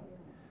had it.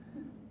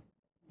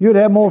 You'd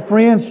have more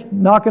friends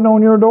knocking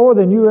on your door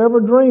than you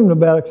ever dreamed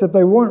about, except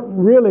they wouldn't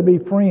really be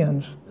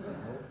friends.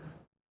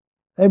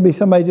 They'd be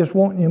somebody just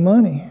wanting your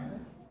money.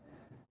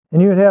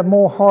 And you'd have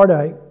more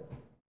heartache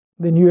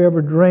than you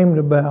ever dreamed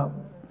about.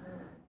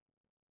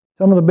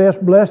 Some of the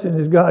best blessing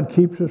is God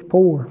keeps us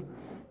poor.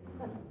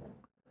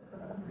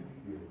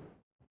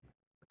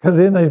 Because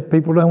then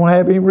people don't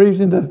have any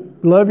reason to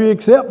love you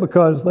except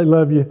because they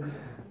love you.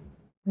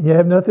 You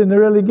have nothing to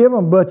really give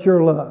them but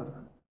your love.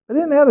 But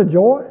isn't that a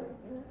joy?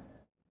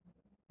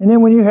 And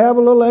then when you have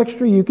a little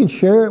extra, you can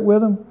share it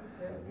with them.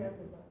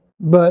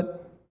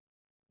 But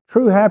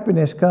true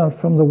happiness comes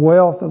from the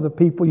wealth of the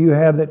people you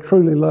have that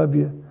truly love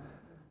you.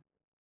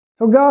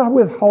 So God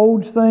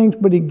withholds things,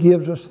 but He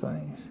gives us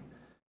things.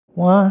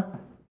 Why?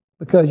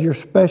 Because you're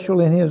special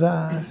in His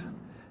eyes.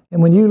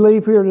 And when you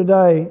leave here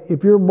today,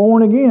 if you're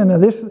born again, now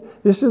this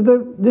is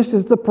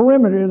the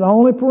perimeter, the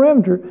only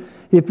perimeter.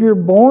 If you're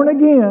born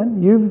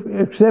again,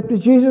 you've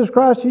accepted Jesus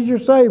Christ as your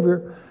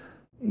Savior,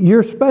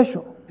 you're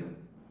special.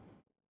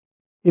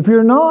 If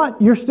you're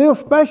not, you're still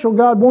special.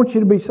 God wants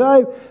you to be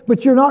saved,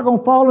 but you're not going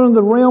to fall into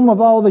the realm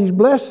of all these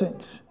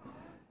blessings.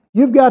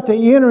 You've got to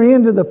enter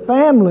into the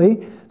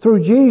family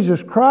through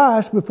Jesus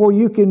Christ before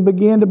you can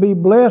begin to be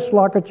blessed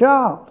like a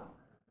child.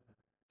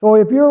 So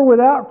if you're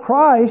without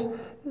Christ,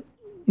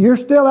 you're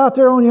still out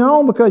there on your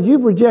own because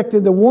you've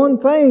rejected the one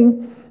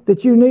thing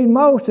that you need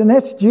most, and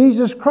that's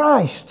Jesus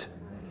Christ.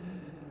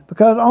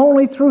 Because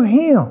only through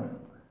Him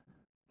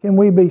can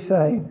we be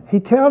saved. He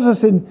tells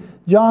us in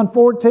John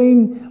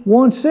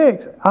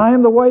 14:1-6, I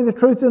am the way, the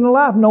truth, and the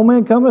life. No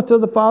man cometh to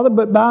the Father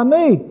but by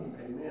me.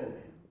 Amen.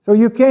 So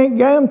you can't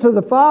get Him to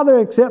the Father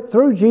except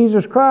through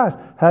Jesus Christ.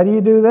 How do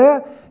you do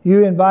that?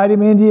 You invite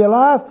Him into your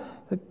life,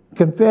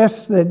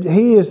 confess that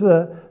He is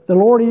the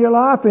Lord of your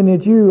life, and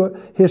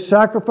that His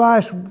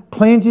sacrifice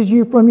cleanses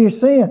you from your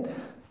sin.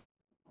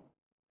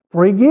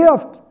 Free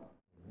gift.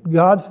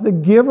 God's the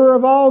giver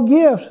of all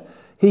gifts.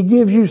 He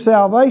gives you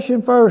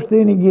salvation first,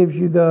 then He gives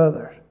you the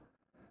others.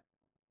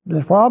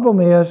 The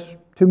problem is,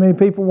 too many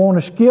people want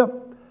to skip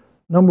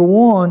number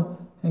one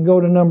and go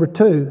to number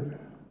two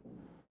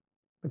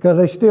because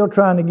they're still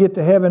trying to get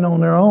to heaven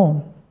on their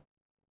own.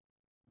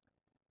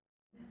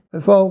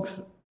 But folks,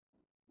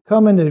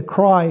 coming to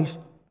Christ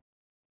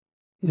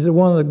is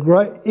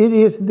it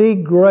is the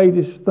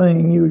greatest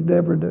thing you would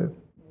ever do.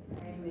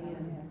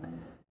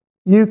 Amen.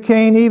 You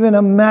can't even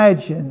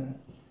imagine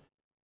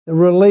the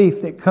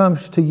relief that comes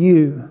to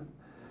you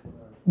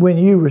when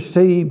you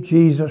receive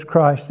Jesus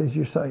Christ as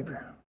your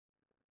Savior.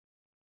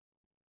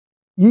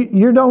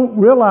 You don't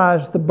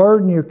realize the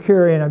burden you're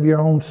carrying of your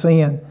own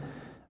sin,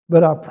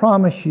 but I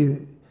promise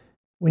you,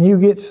 when you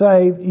get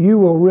saved, you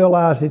will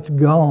realize it's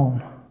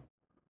gone.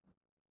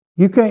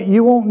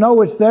 You won't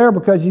know it's there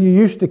because you're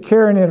used to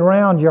carrying it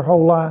around your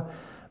whole life.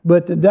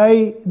 But the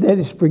day that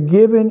it's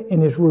forgiven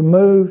and it's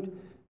removed,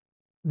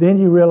 then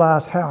you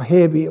realize how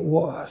heavy it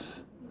was.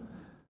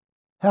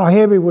 How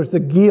heavy was the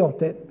guilt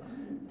that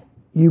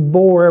you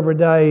bore every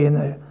day,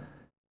 and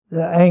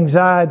the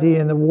anxiety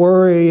and the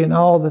worry and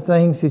all the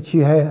things that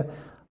you had.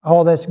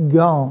 All that's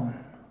gone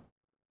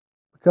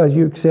because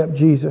you accept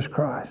Jesus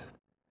Christ.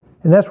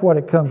 And that's what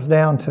it comes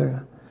down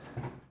to.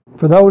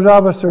 For those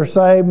of us that are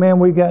saved, man,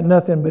 we've got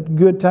nothing but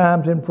good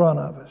times in front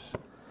of us.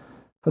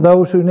 For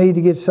those who need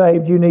to get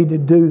saved, you need to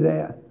do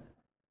that.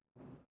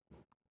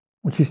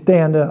 Would you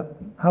stand up?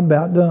 How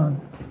about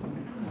done?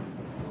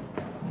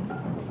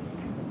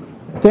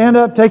 Stand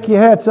up, take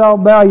your hats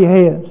off, bow your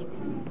heads.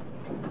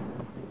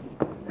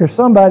 There's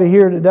somebody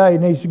here today who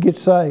needs to get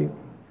saved.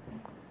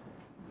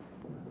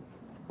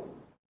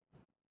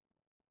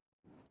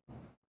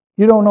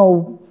 You don't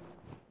know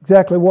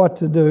exactly what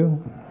to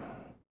do.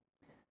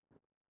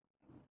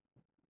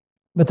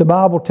 But the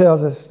Bible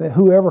tells us that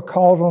whoever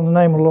calls on the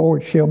name of the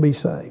Lord shall be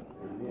saved.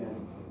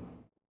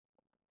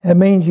 That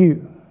means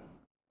you.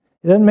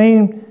 It doesn't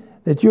mean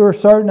that you're a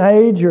certain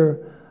age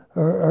or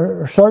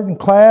a certain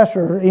class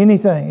or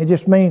anything. It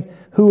just means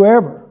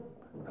whoever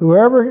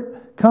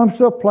comes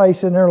to a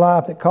place in their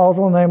life that calls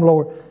on the name of the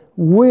Lord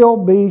will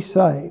be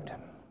saved.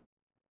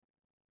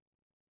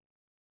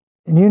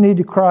 And you need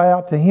to cry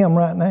out to Him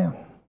right now.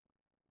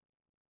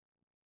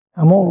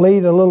 I'm going to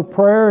lead a little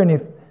prayer, and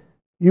if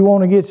you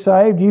want to get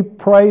saved, you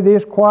pray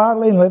this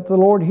quietly and let the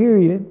Lord hear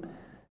you.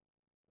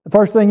 The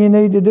first thing you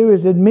need to do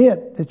is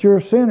admit that you're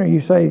a sinner.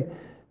 You say,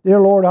 "Dear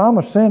Lord, I'm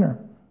a sinner.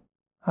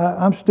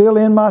 I'm still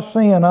in my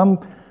sin. I'm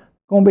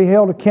going to be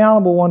held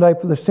accountable one day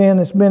for the sin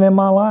that's been in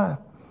my life."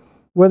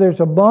 Whether it's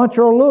a bunch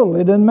or a little,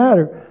 it doesn't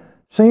matter.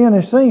 Sin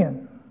is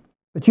sin.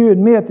 But you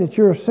admit that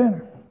you're a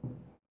sinner.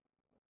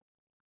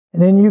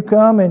 And then you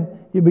come and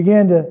you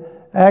begin to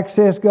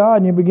access God,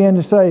 and you begin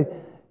to say,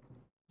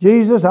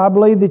 "Jesus, I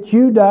believe that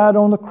you died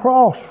on the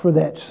cross for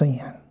that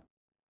sin."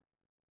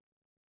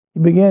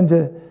 You begin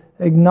to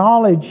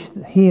acknowledge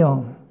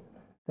Him,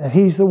 that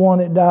He's the one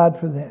that died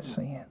for that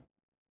sin.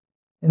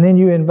 And then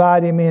you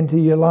invite Him into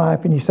your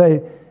life and you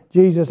say,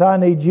 "Jesus, I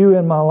need you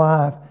in my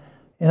life,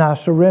 and I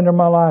surrender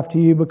my life to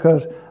you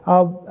because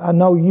I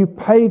know you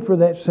paid for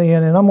that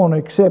sin, and I'm going to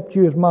accept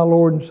you as my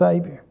Lord and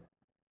Savior.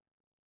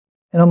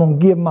 And I'm going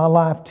to give my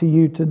life to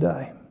you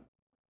today.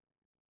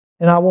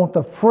 And I want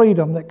the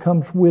freedom that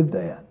comes with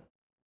that.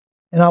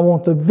 And I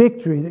want the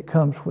victory that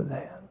comes with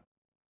that."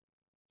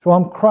 So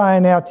I'm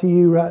crying out to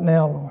you right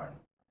now, Lord.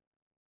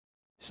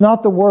 It's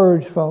not the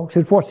words, folks.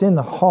 It's what's in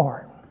the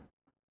heart.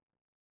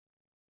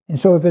 And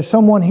so if there's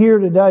someone here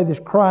today that's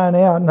crying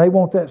out and they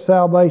want that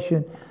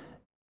salvation,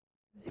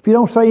 if you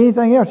don't say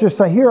anything else, just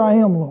say, "Here I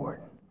am, Lord.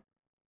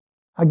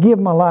 I give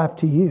my life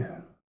to you.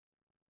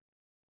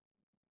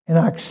 And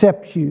I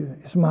accept you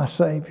as my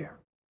Savior.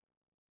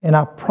 And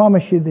I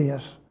promise you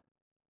this.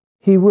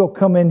 He will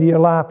come into your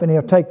life and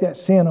He'll take that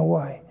sin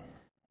away.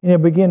 And He'll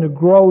begin to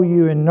grow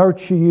you and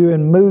nurture you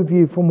and move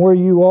you from where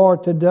you are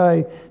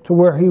today to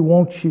where He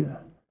wants you.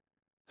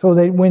 So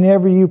that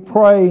whenever you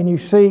pray and you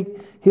seek,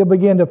 He'll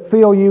begin to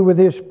fill you with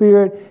His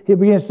Spirit. He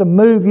begins to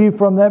move you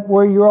from that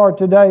where you are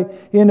today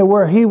into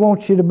where He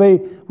wants you to be,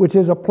 which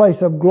is a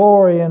place of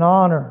glory and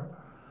honor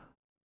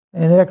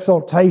and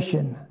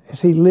exaltation as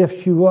He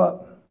lifts you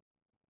up.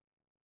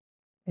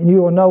 And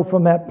you will know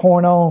from that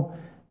point on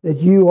that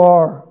you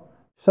are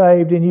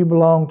saved and you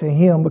belong to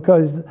Him,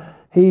 because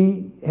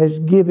He has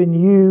given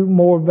you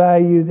more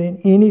value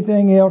than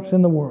anything else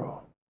in the world.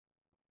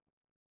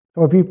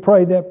 So if you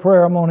prayed that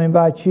prayer, I'm going to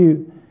invite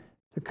you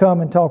to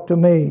come and talk to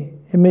me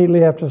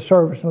immediately after the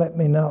service and let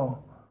me know.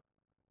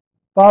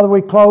 Father,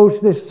 we close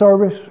this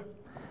service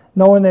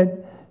knowing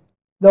that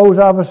those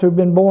of us who have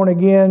been born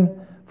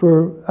again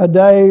for a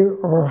day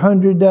or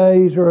 100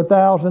 days or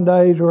 1,000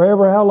 days or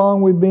ever how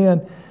long we've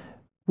been,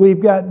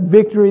 we've got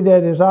victory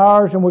that is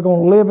ours, and we're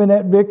going to live in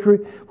that victory.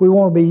 We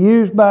want to be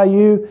used by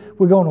you.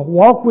 We're going to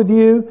walk with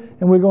you,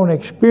 and we're going to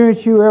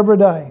experience you every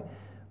day.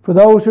 For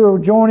those who are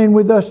joining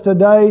with us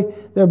today,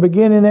 they're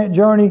beginning that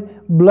journey.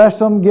 Bless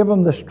them, give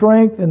them the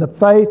strength and the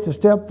faith to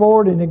step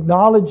forward and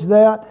acknowledge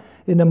that,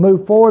 and to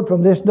move forward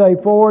from this day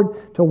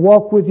forward to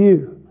walk with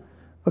you.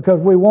 Because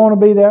we want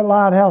to be that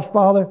lighthouse,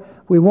 Father.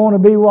 We want to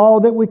be all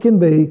that we can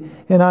be.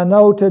 And I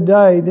know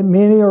today that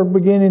many are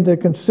beginning to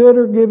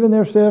consider giving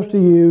themselves to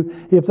you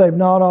if they've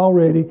not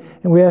already.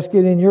 And we ask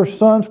it in your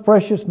Son's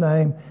precious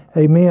name.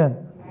 Amen.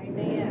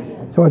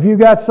 Amen. So if you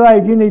got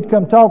saved, you need to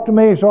come talk to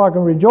me so I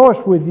can rejoice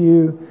with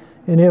you.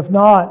 And if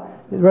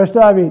not, the rest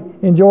of you,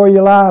 enjoy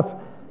your life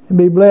and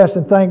be blessed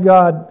and thank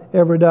God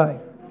every day.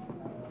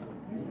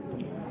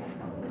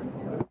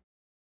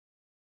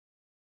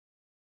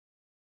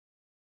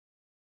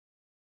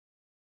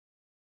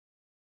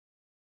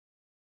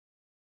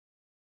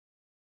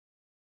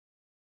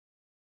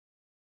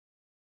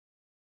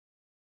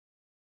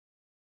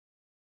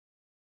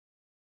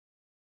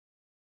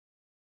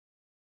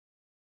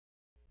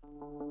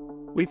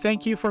 We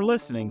thank you for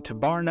listening to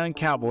Bar None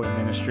Cowboy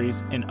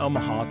Ministries in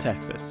Omaha,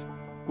 Texas.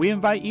 We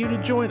invite you to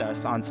join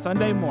us on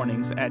Sunday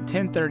mornings at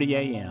 10:30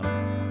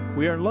 a.m.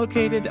 We are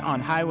located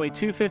on Highway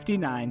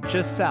 259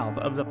 just south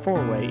of the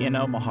Four-Way in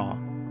Omaha.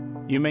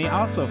 You may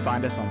also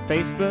find us on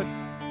Facebook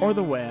or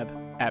the web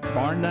at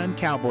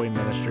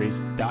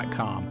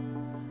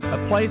barnunncowboyministries.com,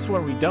 a place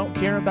where we don't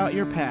care about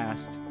your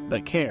past,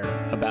 but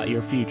care about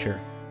your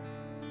future.